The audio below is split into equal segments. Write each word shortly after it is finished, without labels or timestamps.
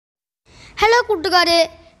Hello കൂട്ടുകാരെ,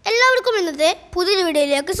 എല്ലാവർക്കും ഇന്നത്തെ പുതിയൊരു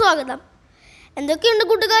വീഡിയോയിലേക്ക് സ്വാഗതം. എന്തൊക്കെയുണ്ട്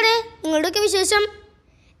കൂട്ടുകാരെ, നിങ്ങളുടെയൊക്കെ വിശേഷം?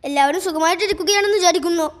 എല്ലാവരും സുഖമായിട്ടിരിക്കുകയാണെന്ന്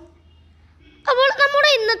വിചാരിക്കുന്നു. അപ്പോൾ നമ്മുടെ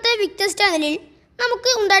ഇന്നത്തെ വിക്ടേഴ്സ് ചാനലിൽ നമുക്ക്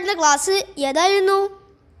ഉണ്ടായിരുന്ന ക്ലാസ് ഏതായിരുന്നു?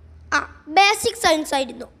 ബേസിക് സയൻസ്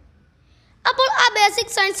ആയിരുന്നു. അപ്പോൾ ആ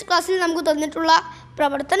ബേസിക് സയൻസ് ക്ലാസ്സിൽ നമുക്ക് തന്നിട്ടുള്ള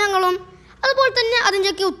പ്രവർത്തനങ്ങളും അതുപോലെ തന്നെ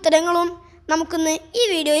അതിൻ്റെയൊക്കെ ഉത്തരങ്ങളും നമുക്കിന്ന്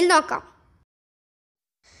ഈ വീഡിയോയിൽ നോക്കാം.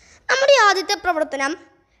 നമ്മുടെ ആദ്യത്തെ പ്രവർത്തനം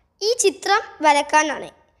ഈ ചിത്രം വരക്കാനാണ്.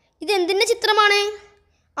 ഇതെന്തിൻ്റെ ചിത്രമാണ്?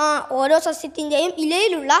 ഓരോ സസ്യത്തിൻ്റെയും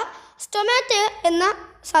ഇലയിലുള്ള സ്റ്റൊമാറ്റോ എന്ന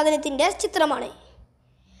സാധനത്തിൻ്റെ ചിത്രമാണ്.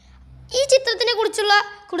 ഈ ചിത്രത്തിനെ കുറിച്ചുള്ള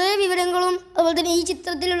കൂടുതൽ വിവരങ്ങളും അതുപോലെ തന്നെ ഈ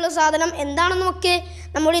ചിത്രത്തിലുള്ള സാധനം എന്താണെന്നുമൊക്കെ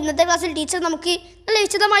നമ്മുടെ ഇന്നത്തെ ക്ലാസ്സിൽ ടീച്ചർ നമുക്ക് നല്ല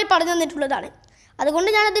വിശദമായി പറഞ്ഞു തന്നിട്ടുള്ളതാണ്.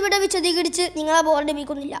 അതുകൊണ്ട് ഞാനത് ഇവിടെ വിശദീകരിച്ച് നിങ്ങളെ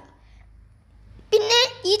ബോറടിപ്പിക്കുന്നില്ല. പിന്നെ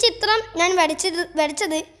ഈ ചിത്രം ഞാൻ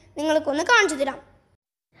വരച്ചത് നിങ്ങൾക്കൊന്ന് കാണിച്ചു തരാം.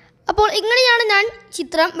 അപ്പോൾ ഇങ്ങനെയാണ് ഞാൻ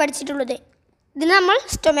ചിത്രം വരച്ചിട്ടുള്ളത്. ഇതിന് നമ്മൾ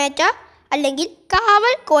സ്റ്റൊമാറ്റോ അല്ലെങ്കിൽ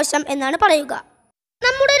കാവൽ കോശം എന്നാണ് പറയുക.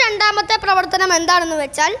 നമ്മുടെ രണ്ടാമത്തെ പ്രവർത്തനം എന്താണെന്ന്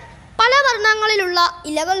വെച്ചാൽ പല വർണ്ണങ്ങളിലുള്ള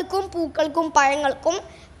ഇലകൾക്കും പൂക്കൾക്കും പഴങ്ങൾക്കും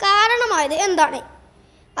കാരണമായത് എന്താണ്?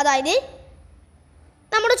 അതായത്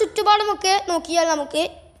നമ്മുടെ ചുറ്റുപാടുമൊക്കെ നോക്കിയാൽ നമുക്ക്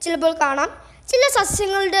ചിലപ്പോൾ കാണാം ചില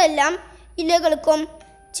സസ്യങ്ങളുടെ എല്ലാം ഇലകൾക്കും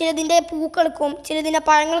ചിലതിൻ്റെ പൂക്കൾക്കും ചിലതിൻ്റെ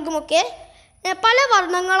പഴങ്ങൾക്കുമൊക്കെ പല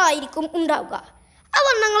വർണ്ണങ്ങളായിരിക്കും ഉണ്ടാവുക. ആ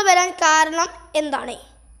വർണ്ണങ്ങൾ വരാൻ കാരണം എന്താണ്?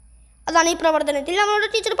 അതാണ് ഈ പ്രവർത്തനത്തിൽ നമ്മളോട്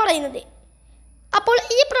ടീച്ചർ പറയുന്നത്. അപ്പോൾ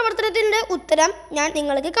ഈ പ്രവർത്തനത്തിൻ്റെ ഉത്തരം ഞാൻ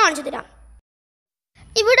നിങ്ങൾക്ക് കാണിച്ചു തരാം.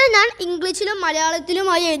 ഇവിടെ ഞാൻ ഇംഗ്ലീഷിലും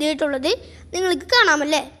മലയാളത്തിലുമായി എഴുതിയിട്ടുള്ളത് നിങ്ങൾക്ക്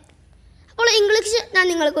കാണാമല്ലേ? അപ്പോൾ ഇംഗ്ലീഷ് ഞാൻ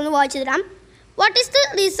നിങ്ങൾക്കൊന്ന് വായിച്ചു തരാം. What is the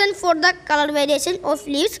reason for the colour variation of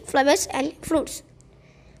leaves, flowers and fruits?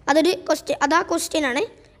 അതാ ക്വസ്റ്റ്യൻ ആണ്.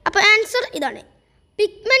 അപ്പോൾ ആൻസർ ഇതാണ്.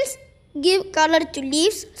 Pigments give color to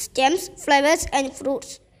leaves, stems, flowers and fruits.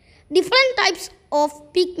 Different types of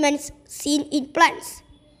pigments seen in plants.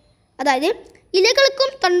 അതായത് ഇലകൾക്കും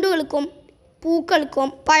തണ്ടുകൾക്കും പൂക്കൾക്കും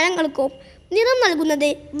പഴങ്ങൾക്കും നിറം നൽകുന്നത്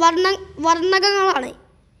വർണ്ണകങ്ങളാണ്.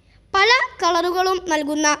 പല കളറുകളും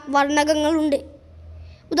നൽകുന്ന വർണ്ണകങ്ങളുണ്ട്.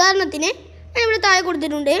 ഉദാഹരണത്തിന് ഞാൻ ഇവിടെ താഴെ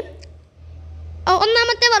കൊടുത്തിട്ടുണ്ട്.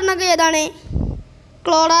 ഒന്നാമത്തെ വർണ്ണകം ഏതാണ്?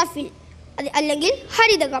 ക്ലോറാഫിൽ അല്ലെങ്കിൽ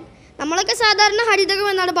ഹരിതകം. നമ്മളൊക്കെ സാധാരണ ഹരിതകം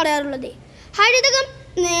എന്നാണ് പറയാറുള്ളത്. ഹരിതകം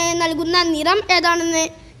നൽകുന്ന നിറം ഏതാണെന്ന്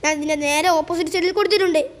ഞാൻ ഇതിൻ്റെ നേരെ ഓപ്പോസിറ്റ് സൈഡിൽ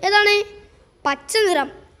കൊടുത്തിട്ടുണ്ട്. ഏതാണ്? പച്ച നിറം.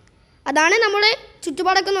 അതാണ് നമ്മുടെ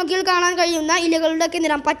ചുറ്റുപാടൊക്കെ നോക്കിയാൽ കാണാൻ കഴിയുന്ന ഇലകളുടെയൊക്കെ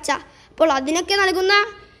നിറം പച്ച. അപ്പോൾ അതിനൊക്കെ നൽകുന്ന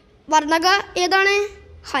വർണ്ണക ഏതാണ്?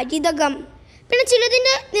 ഹരിതകം. പിന്നെ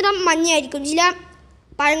ചിലതിൻ്റെ നിറം മഞ്ഞയായിരിക്കും, ചില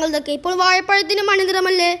പഴങ്ങളുടെയൊക്കെ. ഇപ്പോൾ വാഴപ്പഴത്തിന് മഞ്ഞ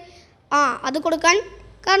നിറമല്ലേ? അത് കൊടുക്കാൻ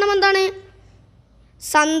കാരണം എന്താണ്?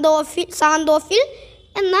 സാന്തോഫിൽ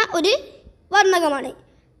എന്ന ഒരു വർണ്ണകമാണ്.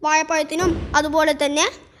 വാഴപ്പഴത്തിനും അതുപോലെ തന്നെ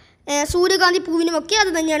സൂര്യകാന്തി പൂവിനുമൊക്കെ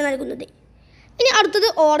അത് തന്നെയാണ് നൽകുന്നത്. ഇനി അടുത്തത്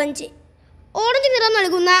ഓറഞ്ച്. ഓറഞ്ച് നിറം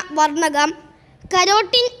നൽകുന്ന വർണ്ണകം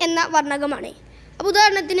കരോട്ടിൻ എന്ന വർണ്ണകമാണ്. അപ്പോൾ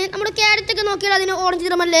ഉദാഹരണത്തിന് നമ്മുടെ ക്യാരറ്റൊക്കെ നോക്കിയാൽ അതിന് ഓറഞ്ച്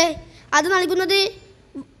നിറമല്ലേ? അത് നൽകുന്നത്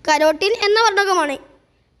കരോട്ടിൻ എന്ന വർണ്ണകമാണ്.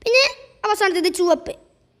 പിന്നെ അവസാനത്തേത് ചുവപ്പ്.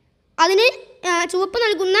 അതിന് ചുവപ്പ്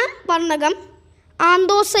നൽകുന്ന വർണ്ണകം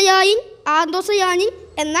ആന്തോസയാനിൻ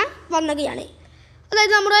എന്ന വർണ്ണകയാണ്.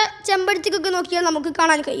 അതായത് നമ്മുടെ ചെമ്പരത്തിക്കൊക്കെ നോക്കിയാൽ നമുക്ക്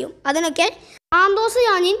കാണാൻ കഴിയും. അതിനൊക്കെ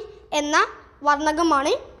ആന്തോസയാനിൻ എന്ന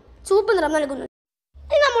വർണ്ണകമാണ് ചുവപ്പ് നിറം നൽകുന്നത്.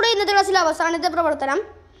 ഇനി നമ്മുടെ ഇന്നത്തെ ക്ലാസ്സിലെ അവസാനത്തെ പ്രവർത്തനം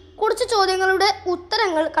കുറച്ച് ചോദ്യങ്ങളുടെ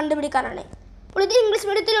ഉത്തരങ്ങൾ കണ്ടുപിടിക്കാനാണ്. അപ്പോൾ ഇത് ഇംഗ്ലീഷ്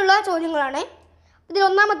മീഡിയത്തിലുള്ള ചോദ്യങ്ങളാണ്. ഇതിൽ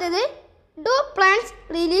ഒന്നാമത്തേത്, do plants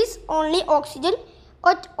release only oxygen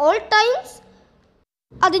at all times?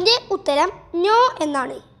 അതിൻ്റെ ഉത്തരം നോ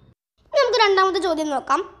എന്നാണ്. ഇനി നമുക്ക് രണ്ടാമത്തെ ചോദ്യം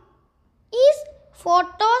നോക്കാം. Is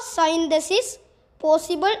photosynthesis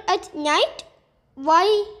possible at night? Y?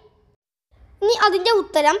 ഇനി അതിൻ്റെ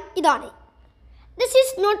ഉത്തരം ഇതാണ്. This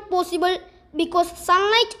is not possible because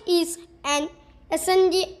sunlight is an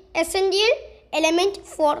essential element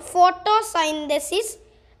four photosynthesis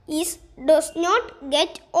does not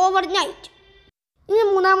get over night. ഇനി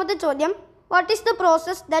മൂന്നാമത്തെ ചോദ്യം, what is the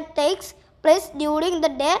process that takes place during the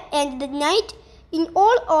day and the night in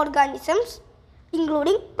all organisms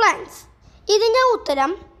including plants? ഇതിൻ്റെ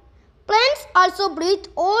ഉത്തരം, plants also breathe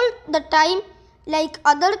all the time like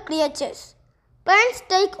other creatures. Plants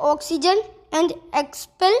take oxygen and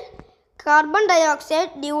expel carbon dioxide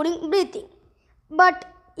during breathing. But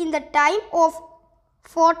in the time of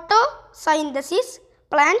photosynthesis,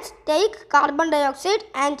 plants take carbon dioxide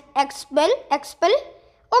and expel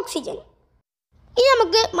oxygen. ഇനി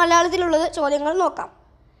നമുക്ക് മലയാളത്തിലുള്ള ചോദ്യങ്ങൾ നോക്കാം.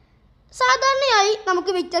 സാധാരണയായി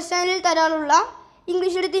നമുക്ക് വിക്ടേഴ്സ് ചാനലിൽ തരാനുള്ള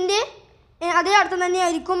English മീഡിയത്തിൻ്റെ അതേ അർത്ഥം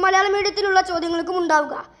തന്നെയായിരിക്കും മലയാള മീഡിയത്തിലുള്ള ചോദ്യങ്ങൾക്കും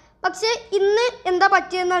ഉണ്ടാവുക. പക്ഷേ ഇന്ന് എന്താ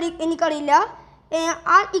പറ്റിയെന്ന് എനിക്കറിയില്ല.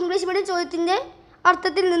 ആ ഇംഗ്ലീഷ് മീഡിയം ചോദ്യത്തിൻ്റെ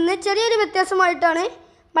അർത്ഥത്തിൽ നിന്ന് ചെറിയൊരു വ്യത്യാസമായിട്ടാണ്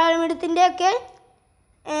മലയാളം മീഡിയത്തിൻ്റെയൊക്കെ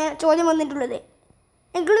ചോദ്യം വന്നിട്ടുള്ളത്.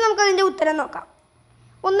 എങ്കിലും നമുക്കതിൻ്റെ ഉത്തരം നോക്കാം.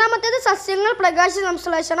 ഒന്നാമത്തേത് സസ്യങ്ങൾ പ്രകാശ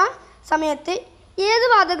സംശ്ലേഷണ സമയത്ത് ഏത്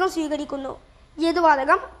വാതകം സ്വീകരിക്കുന്നു, ഏത്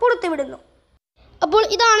വാതകം പുറത്തുവിടുന്നു. അപ്പോൾ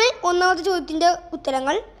ഇതാണ് ഒന്നാമത്തെ ചോദ്യത്തിൻ്റെ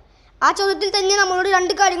ഉത്തരങ്ങൾ. ആ ചോദ്യത്തിൽ തന്നെ നമ്മളോട്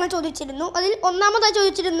 2 കാര്യങ്ങൾ ചോദിച്ചിരുന്നു. അതിൽ ഒന്നാമതായി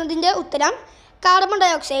ചോദിച്ചിരുന്നതിൻ്റെ ഉത്തരം കാർബൺ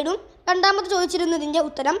ഡയോക്സൈഡും രണ്ടാമത്തെ ചോദിച്ചിരുന്നതിൻ്റെ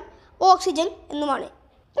ഉത്തരം ഓക്സിജൻ എന്നുമാണ്.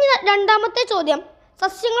 ഇനി രണ്ടാമത്തെ ചോദ്യം,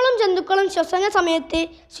 സസ്യങ്ങളും ജന്തുക്കളും ശ്വസന സമയത്ത്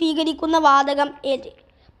സ്വീകരിക്കുന്ന വാതകം ഏത്,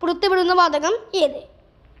 പുറത്തുവിടുന്ന വാതകം ഏത്?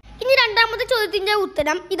 ഇനി രണ്ടാമത്തെ ചോദ്യത്തിൻ്റെ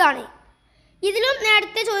ഉത്തരം ഇതാണ്. ഇതിലും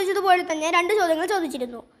നേരത്തെ ചോദിച്ചതുപോലെ തന്നെ 2 ചോദ്യങ്ങൾ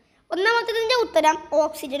ചോദിച്ചിരുന്നു. ഒന്നാമത്തേതിൻ്റെ ഉത്തരം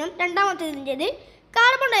ഓക്സിജനും രണ്ടാമത്തേതിൻ്റേത്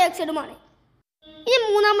കാർബൺ ഡയോക്സൈഡുമാണ്. ഇനി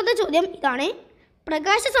മൂന്നാമത്തെ ചോദ്യം ഇതാണ്.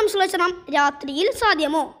 പ്രകാശ സംശ്ലേഷണം രാത്രിയിൽ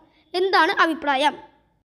സാധ്യമോ? എന്താണ് അഭിപ്രായം?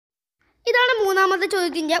 ഇതാണ് മൂന്നാമത്തെ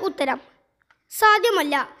ചോദ്യത്തിൻ്റെ ഉത്തരം.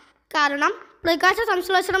 സാധ്യമല്ല. കാരണം പ്രകാശ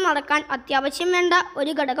സംശ്ലേഷണം നടക്കാൻ അത്യാവശ്യം വേണ്ട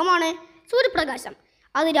ഒരു ഘടകമാണ് സൂര്യപ്രകാശം.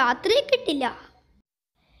 അത് രാത്രി കിട്ടില്ല.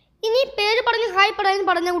 ഇനി പേര് പറഞ്ഞ് ഹായ് പറയാൻ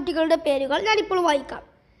പറഞ്ഞ കുട്ടികളുടെ പേരുകൾ ഞാനിപ്പോൾ വായിക്കാം.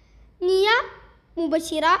 നിയ,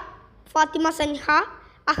 മുബഷിറ, ഫാത്തിമ സൻഹ,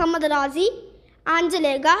 അഹമ്മദ് റാസി,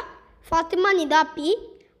 ആഞ്ചലേഖ, ഫാത്തിമ നിദ പി,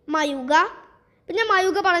 മയൂക, പിന്നെ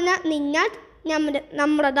മയൂക പറഞ്ഞ നിന്നാത്ത്,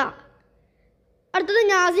 നമ്രത. അടുത്തത്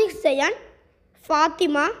Nasikh cyan,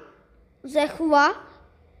 Fathima, സഹ്വ,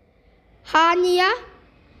 ഹാനിയ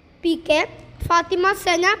P K, Fathima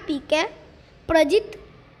Sana P K, Prajith,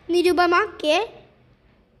 Nirupama K,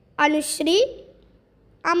 Anusree,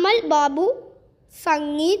 Amal Babu,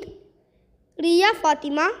 Sangeeth, Riya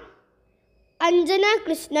Fathima, Anjana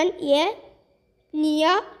Krishnan A, നിയ,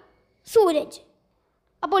 സൂരജ്.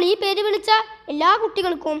 അപ്പോൾ ഈ പേര് വിളിച്ച എല്ലാ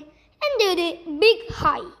കുട്ടികൾക്കും എൻ്റെ ഒരു ബിഗ്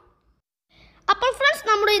ഹായ്. അപ്പോൾ ഫ്രണ്ട്സ്,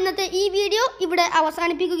 നമ്മുടെ ഇന്നത്തെ ഈ വീഡിയോ ഇവിടെ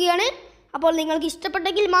അവസാനിപ്പിക്കുകയാണ്. അപ്പോൾ നിങ്ങൾക്ക്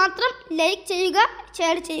ഇഷ്ടപ്പെട്ടെങ്കിൽ മാത്രം ലൈക്ക് ചെയ്യുക,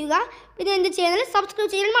 ഷെയർ ചെയ്യുക, പിന്നെ എൻ്റെ ചാനൽ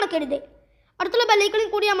സബ്സ്ക്രൈബ് ചെയ്യാൻ മറക്കരുത്. അടുത്തുള്ള ബെല്ലൈക്കണിൽ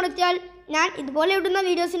കൂടി അമർത്തിയാൽ ഞാൻ ഇതുപോലെ ഇടുന്ന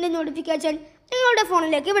വീഡിയോസിൻ്റെ നോട്ടിഫിക്കേഷൻ നിങ്ങളുടെ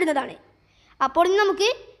ഫോണിലേക്ക് വരുന്നതാണ്. അപ്പോൾ നമുക്ക്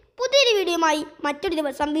പുതിയൊരു വീഡിയോയുമായി മറ്റൊരു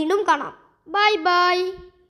ദിവസം വീണ്ടും കാണാം. Bye bye.